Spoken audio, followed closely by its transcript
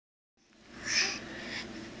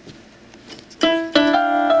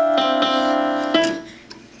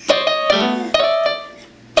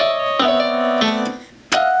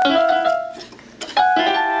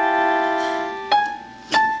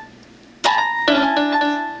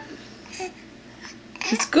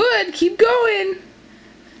It's good. Keep going.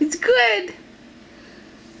 It's good.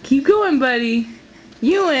 Keep going, buddy.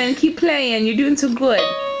 Ewan, keep playing. You're doing so good.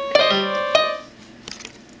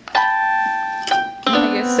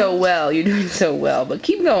 I guess so well. You're doing so well. But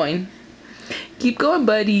keep going. Keep going,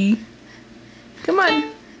 buddy. Come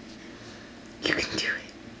on. You can do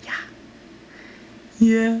it. Yeah.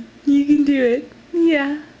 Yeah, you can do it.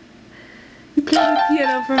 Yeah. You play the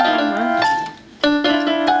piano for Mama.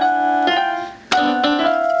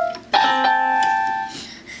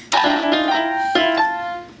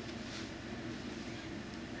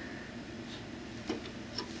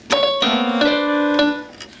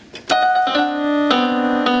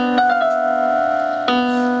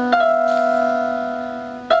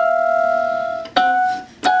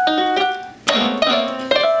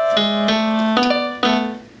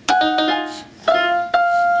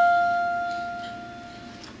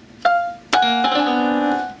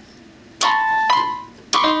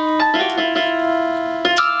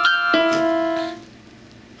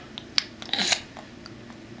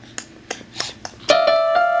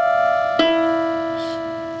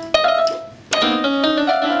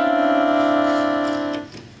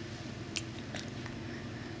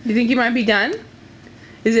 Do you think you might be done?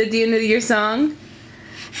 Is it the end of your song?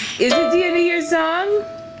 Is it the end of your song?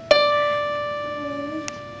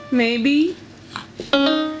 Maybe?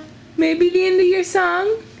 Maybe the end of your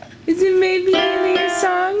song? Is it maybe the end of your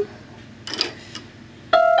song?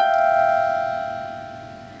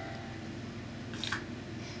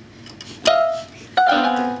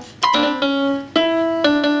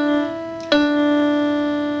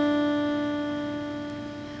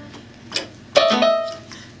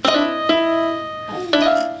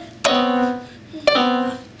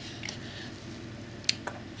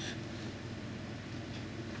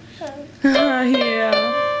 Yeah.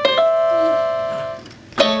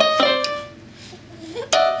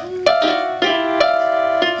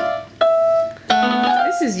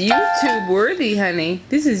 This is YouTube worthy, honey.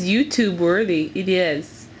 This is YouTube worthy. It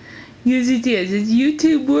is. Yes, it is. It's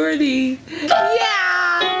YouTube worthy.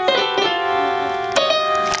 Yeah!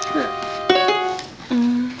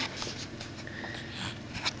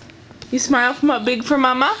 You smile big for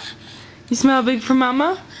Mama? You smile big for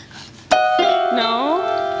Mama? No?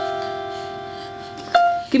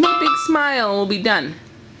 Give me a big smile and we'll be done.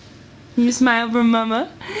 Can you smile for Mama?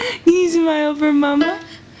 Can you smile for Mama?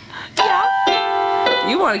 Yeah.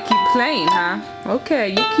 You want to keep playing, huh? Okay,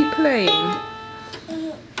 you keep playing.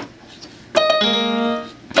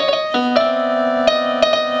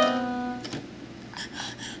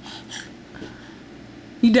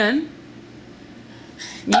 You done?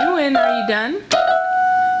 Ewan, are you done?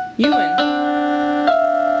 Ewan.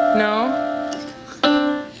 No?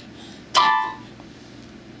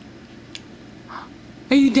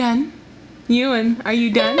 Are you done? Ewan, are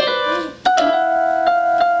you done?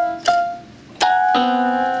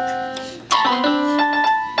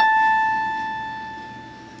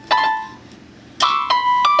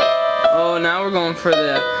 Oh, now we're going for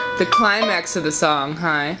the climax of the song,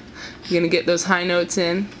 huh? You gonna get those high notes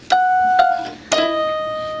in?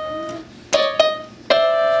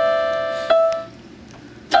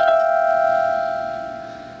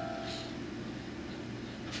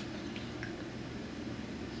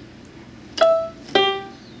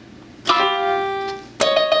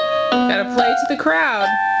 Gotta play to the crowd.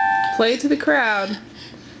 Play to the crowd.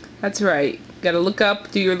 That's right. Gotta look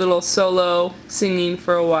up, do your little solo singing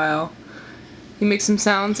for a while. Can you make some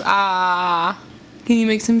sounds? Ah. Can you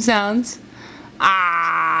make some sounds?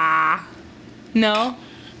 Ah. No?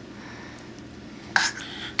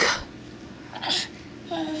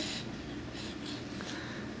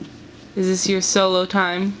 Is this your solo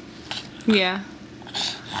time? Yeah.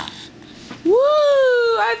 Woo!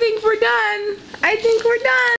 I think we're done. I think we're done.